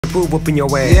Prove up in your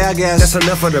ass. Yeah, I guess. That's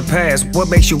enough of the past. What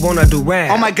makes you wanna do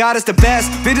rap? Oh my god, it's the best.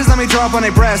 Bitches let me draw up on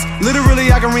their breast.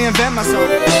 Literally, I can reinvent myself.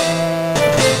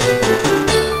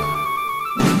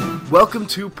 Welcome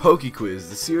to PokeQuiz,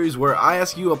 the series where I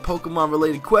ask you a Pokemon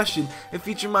related question and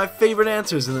feature my favorite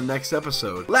answers in the next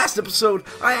episode. Last episode,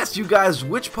 I asked you guys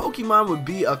which Pokemon would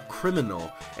be a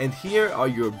criminal, and here are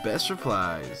your best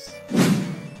replies.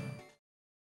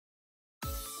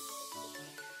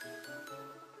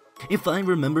 If I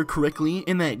remember correctly,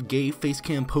 in that gay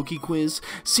facecam PokeQuiz,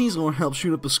 Caesar helped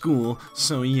shoot up a school,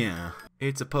 so yeah.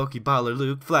 It's a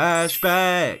PokeBallerLuke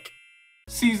flashback!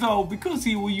 Caesar, because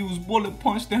he will use bullet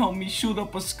punch to help me shoot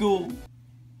up a school.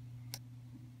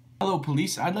 Hello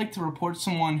police, I'd like to report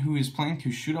someone who is planning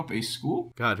to shoot up a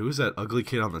school. God, who is that ugly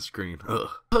kid on the screen? Ugh.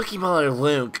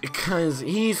 PokeBallerLuke, because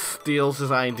he steals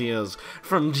his ideas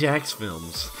from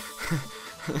JacksFilms.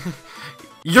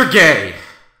 You're gay!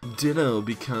 Ditto,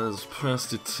 because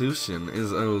prostitution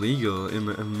is illegal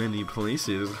in many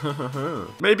places.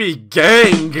 Maybe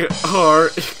gang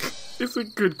is a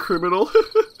good criminal.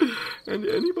 And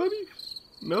anybody?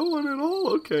 No one at all?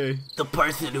 Okay. The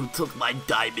person who took my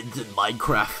diamonds in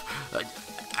Minecraft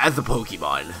as a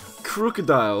Pokemon.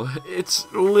 Crocodile.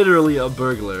 It's literally a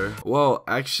burglar. Well,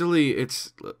 actually,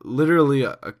 it's literally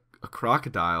a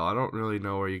crocodile. I don't really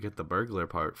know where you get the burglar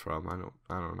part from.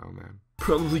 I don't know, man.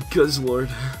 Probably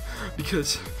Guzzlord,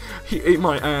 because he ate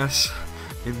my ass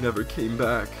and never came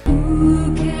back.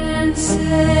 Who can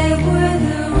say where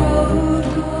the road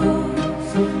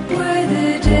goes, where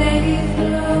the day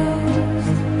flows,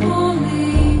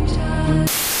 only time.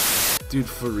 Dude,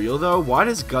 for real though, why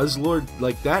does Guzzlord,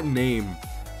 like, that name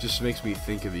just makes me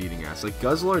think of eating ass. Like,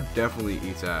 Guzzlord definitely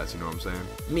eats ass, you know what I'm saying?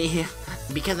 Me,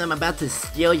 because I'm about to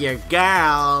steal your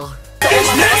girl. His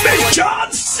name is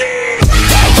John C.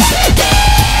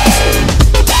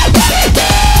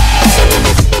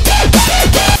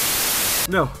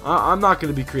 No, I'm not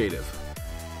gonna be creative.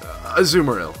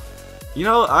 Azumarill. You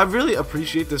know, I really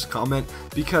appreciate this comment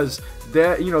because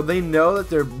they know that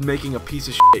they're making a piece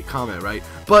of shit comment, right?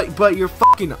 But you're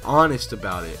fucking honest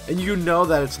about it, and you know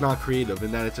that it's not creative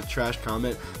and that it's a trash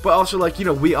comment. But also, like,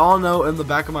 we all know in the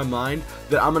back of my mind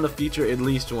that I'm gonna feature at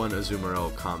least one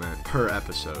Azumarill comment per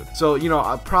episode. So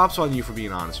props on you for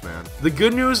being honest, man. The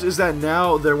good news is that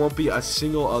now there won't be a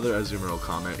single other Azumarill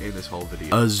comment in this whole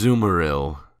video.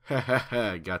 Azumarill.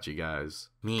 Got you guys.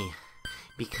 Me,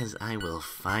 because I will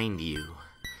find you.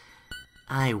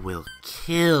 I will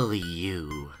kill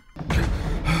you.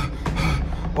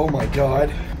 Oh my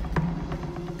god.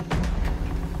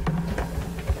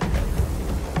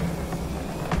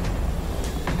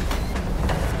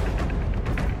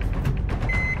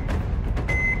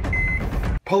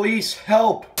 Police,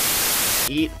 help!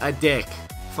 Eat a dick.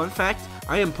 Fun fact,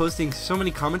 I am posting so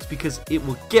many comments because it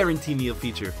will guarantee me a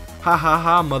feature. Ha ha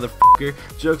ha, motherfucker.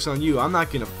 Joke's on you. I'm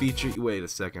not gonna feature you. Wait a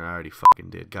second, I already fucking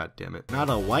did. God damn it.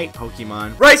 Not a white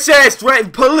Pokemon. Racist!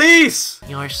 Right, police!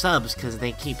 Your subs, because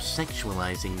they keep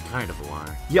sexualizing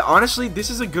Gardevoir. Yeah, honestly, this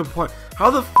is a good point.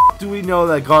 How the f do we know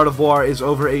that Gardevoir is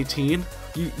over 18?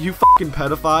 You fucking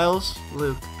pedophiles?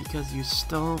 Luke, because you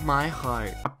stole my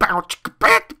heart.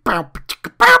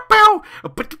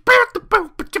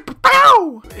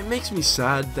 It makes me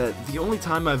sad that the only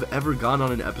time I've ever gone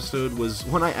on an episode was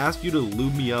when I asked you to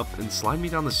lube me up and slide me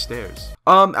down the stairs.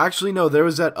 Actually no, there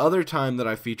was that other time that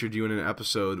I featured you in an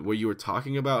episode where you were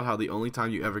talking about how the only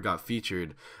time you ever got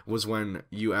featured was when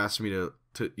you asked me to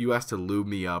lube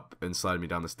me up and slide me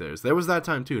down the stairs. There was that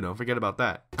time too, don't forget about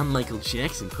that. I'm Michael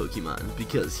Jackson Pokemon,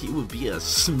 because he would be a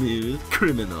smooth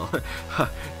Criminal.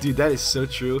 Dude, that is so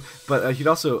true. But he'd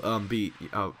also be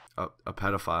a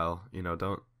pedophile,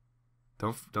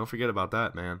 Don't forget about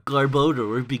that, man.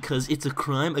 Garbodor, because it's a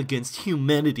crime against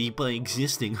humanity by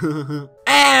existing.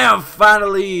 And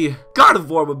finally,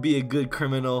 Gardevoir would be a good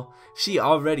criminal. She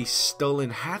already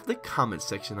stolen half the comment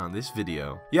section on this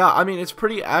video. Yeah, I mean, it's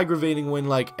pretty aggravating when,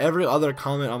 like, every other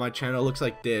comment on my channel looks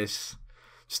like this.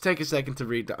 Just take a second to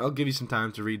read that. I'll give you some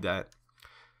time to read that.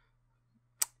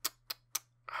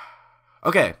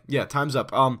 Okay, yeah, time's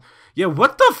up. Yeah,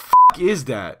 what the f is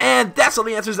that? And that's all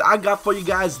the answers I got for you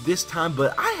guys this time,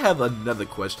 but I have another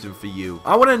question for you.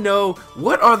 I want to know,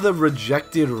 what are the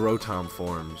rejected Rotom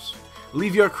forms?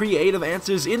 Leave your creative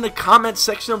answers in the comments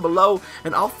section below,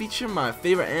 and I'll feature my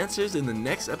favorite answers in the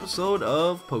next episode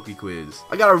of PokeQuiz.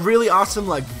 I got a really awesome,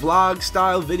 like, vlog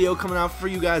style video coming out for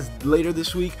you guys later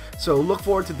this week, so look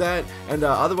forward to that. And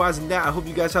otherwise than that, I hope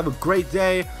you guys have a great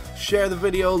day. Share the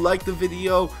video, like the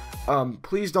video.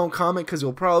 Please don't comment, because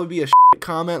it'll probably be a shit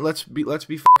comment. Let's be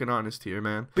fucking honest here,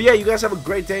 man. But yeah, you guys have a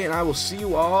great day, and I will see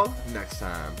you all next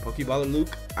time.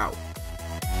 PokeBallerLuke out.